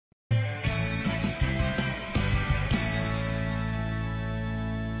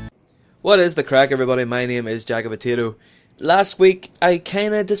What is the crack, everybody? My name is Jack Potato. Last week, I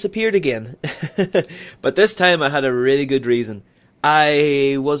kinda disappeared again. But this time I had a really good reason.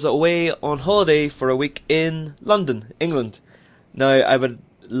 I was away on holiday for a week in London, England. Now, I would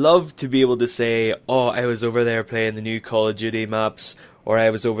love to be able to say, oh, I was over there playing the new Call of Duty maps, or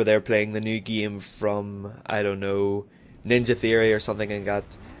I was over there playing the new game from, I don't know, Ninja Theory or something like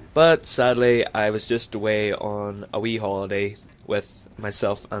that. But sadly, I was just away on a wee holiday with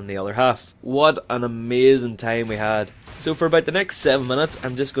myself and the other half. What an amazing time we had. So for about the next 7 minutes,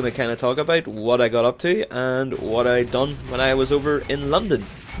 I'm just going to kind of talk about what I got up to and what I'd done when I was over in London.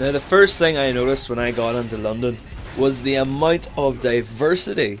 Now, the first thing I noticed when I got into London was the amount of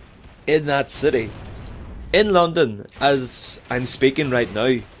diversity in that city. In London, as I'm speaking right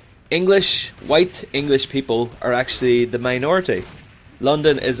now, white English people are actually the minority.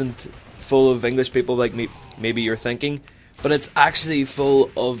 London isn't full of English people like maybe you're thinking, but it's actually full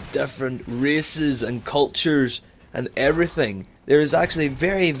of different races and cultures and everything. There is actually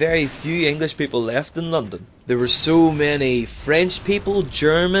very, very few English people left in London. There were so many French people,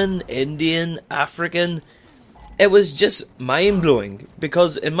 German, Indian, African. It was just mind-blowing,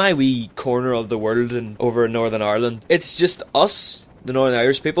 because in my wee corner of the world and over in Northern Ireland, it's just us, the Northern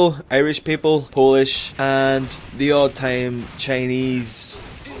Irish people, Polish, and the odd time Chinese,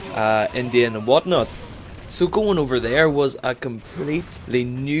 Indian and whatnot. So going over there was a completely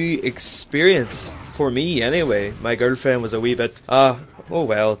new experience. For me anyway. My girlfriend was a wee bit, oh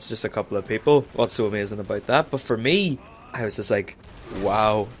well, it's just a couple of people. What's so amazing about that? But for me, I was just like,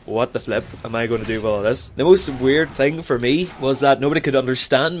 wow, what the flip am I going to do with all this? The most weird thing for me was that nobody could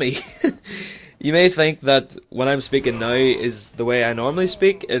understand me. You may think that when I'm speaking now is the way I normally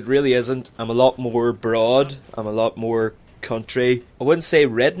speak. It really isn't. I'm a lot more broad. I'm a lot more country. I wouldn't say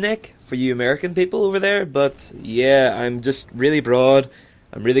redneck for you American people over there, but yeah, I'm just really broad.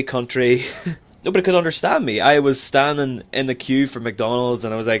 I'm really country. Nobody could understand me. I was standing in the queue for McDonald's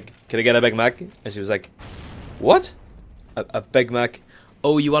and I was like, can I get a Big Mac? And she was like, what? A Big Mac?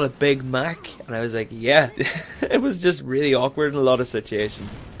 Oh, you want a Big Mac? And I was like, yeah. It was just really awkward in a lot of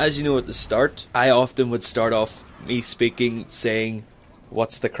situations. As you know at the start, I often would start off me speaking saying,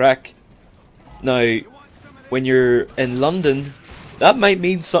 what's the crack? Now, when you're in London, that might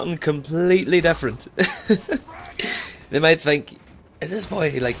mean something completely different. They might think, is this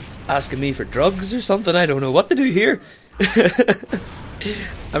boy like asking me for drugs or something? I don't know what to do here. I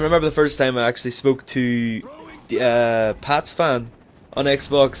remember the first time I actually spoke to Pat's fan on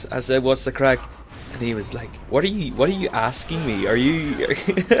Xbox. I said, what's the crack? And he was like, what are you asking me? Are you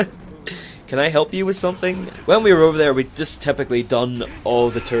can I help you with something? When we were over there, we just typically done all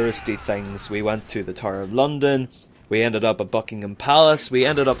the touristy things. We went to the Tower of London. We ended up at Buckingham Palace. We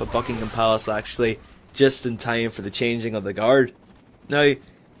ended up at Buckingham Palace actually just in time for the changing of the guard. Now,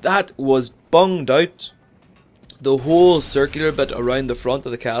 that was bunged out. The whole circular bit around the front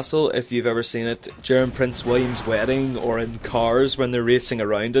of the castle, if you've ever seen it during Prince William's wedding or in cars when they're racing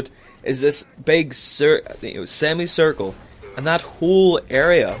around it, is this big semicircle. And that whole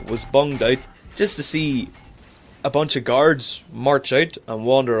area was bunged out just to see a bunch of guards march out and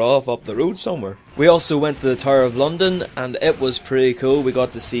wander off up the road somewhere. We also went to the Tower of London and it was pretty cool. We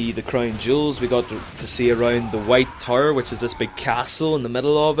got to see the crown jewels, we got to see around the White Tower, which is this big castle in the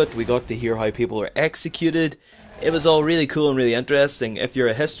middle of it. We got to hear how people are executed. It was all really cool and really interesting. If you're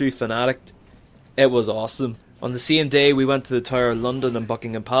a history fanatic, it was awesome. On the same day we went to the Tower of London and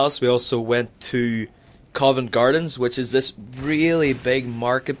Buckingham Palace. We also went to Covent Gardens, which is this really big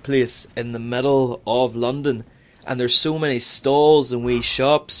marketplace in the middle of London. And there's so many stalls and wee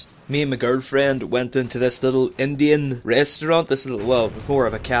shops. Me and my girlfriend went into this little Indian restaurant. Well, more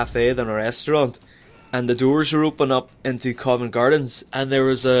of a cafe than a restaurant. And the doors were open up into Covent Gardens. And there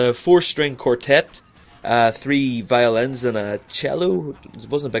was a 4-string quartet, 3 violins and a cello. It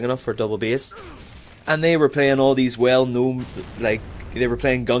wasn't big enough for double bass. And they were playing all these well-known, like, they were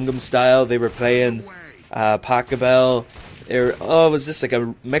playing Gangnam Style. They were playing Pachelbel. It was just like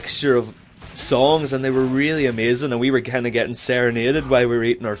a mixture of songs, and they were really amazing, and we were kind of getting serenaded while we were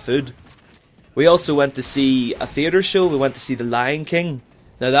eating our food. We also went to see a theatre show. We went to see The Lion King.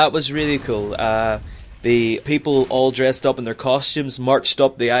 Now that was really cool. The people all dressed up in their costumes marched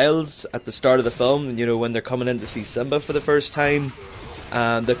up the aisles at the start of the film, you know, when they're coming in to see Simba for the first time.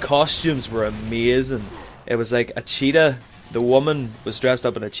 And the costumes were amazing. It was like a cheetah. The woman was dressed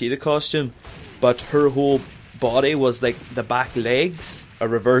up in a cheetah costume, but her whole body was like the back legs, a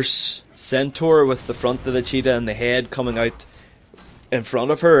reverse centaur with the front of the cheetah and the head coming out in front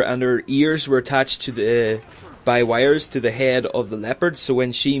of her, and her ears were attached to by wires to the head of the leopard, so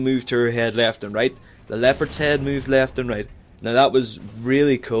when she moved her head left and right, the leopard's head moved left and right. Now that was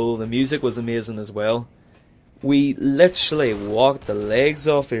really cool. The music was amazing as well. We literally walked the legs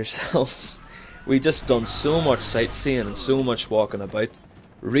off ourselves. We just done so much sightseeing and so much walking about.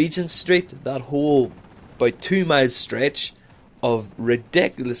 Regent Street, that whole about 2 mile stretch of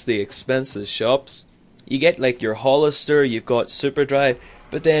ridiculously expensive shops. You get like your Hollister, you've got Superdry,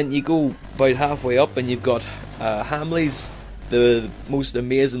 but then you go about halfway up and you've got Hamley's, the most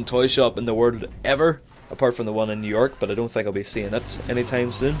amazing toy shop in the world ever, apart from the one in New York, but I don't think I'll be seeing it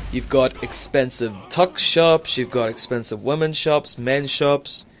anytime soon. You've got expensive tux shops, you've got expensive women's shops, men's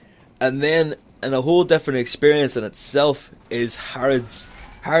shops, and then, and a whole different experience in itself, is Harrods.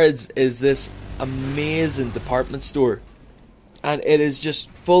 Harrods is this amazing department store, and it is just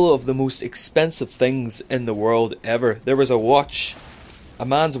full of the most expensive things in the world ever. There was a watch, a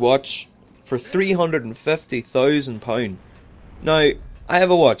man's watch, for £350,000. Now, I have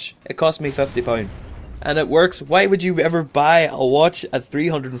a watch, it cost me £50, and it works. Why would you ever buy a watch at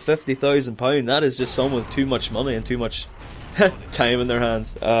 £350,000? That is just someone with too much money and too much time in their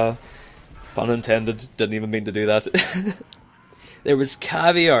hands. Pun intended, didn't even mean to do that. There was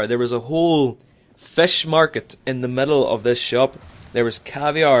caviar, there was a whole fish market in the middle of this shop. There was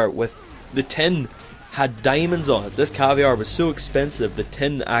caviar with, the tin had diamonds on it. This caviar was so expensive, the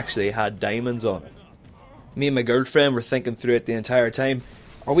tin actually had diamonds on it. Me and my girlfriend were thinking through it the entire time.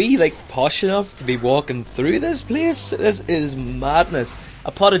 Are we like posh enough to be walking through this place? This is madness.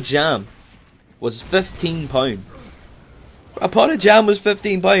 A pot of jam was £15. A pot of jam was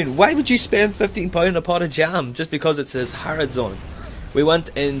 £15. Why would you spend £15 on a pot of jam just because it says Harrods on it? We went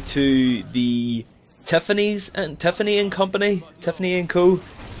into the Tiffany and Company, Tiffany and Co,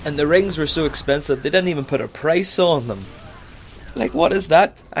 and the rings were so expensive they didn't even put a price on them. Like, what is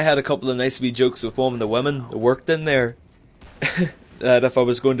that? I had a couple of nice wee jokes with one of the women that worked in there. That if I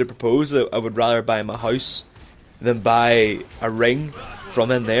was going to propose, I would rather buy my house than buy a ring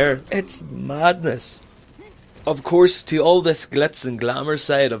from in there. It's madness. Of course, to all this glitz and glamour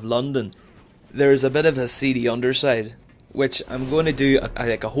side of London, there is a bit of a seedy underside, which I'm going to do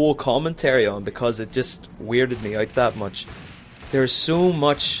a whole commentary on because it just weirded me out that much. There's so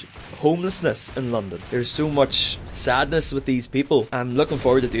much homelessness in London. There's so much sadness with these people. I'm looking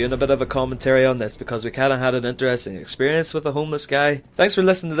forward to doing a bit of a commentary on this because we kind of had an interesting experience with a homeless guy. Thanks for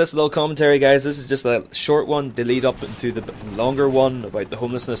listening to this little commentary, guys. This is just a short one to lead up into the longer one about the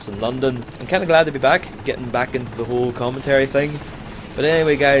homelessness in London. I'm kind of glad to be back, getting back into the whole commentary thing. But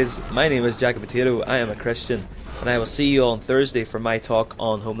anyway, guys, my name is Jack Potato. I am a Christian, and I will see you all on Thursday for my talk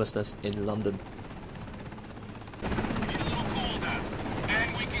on homelessness in London.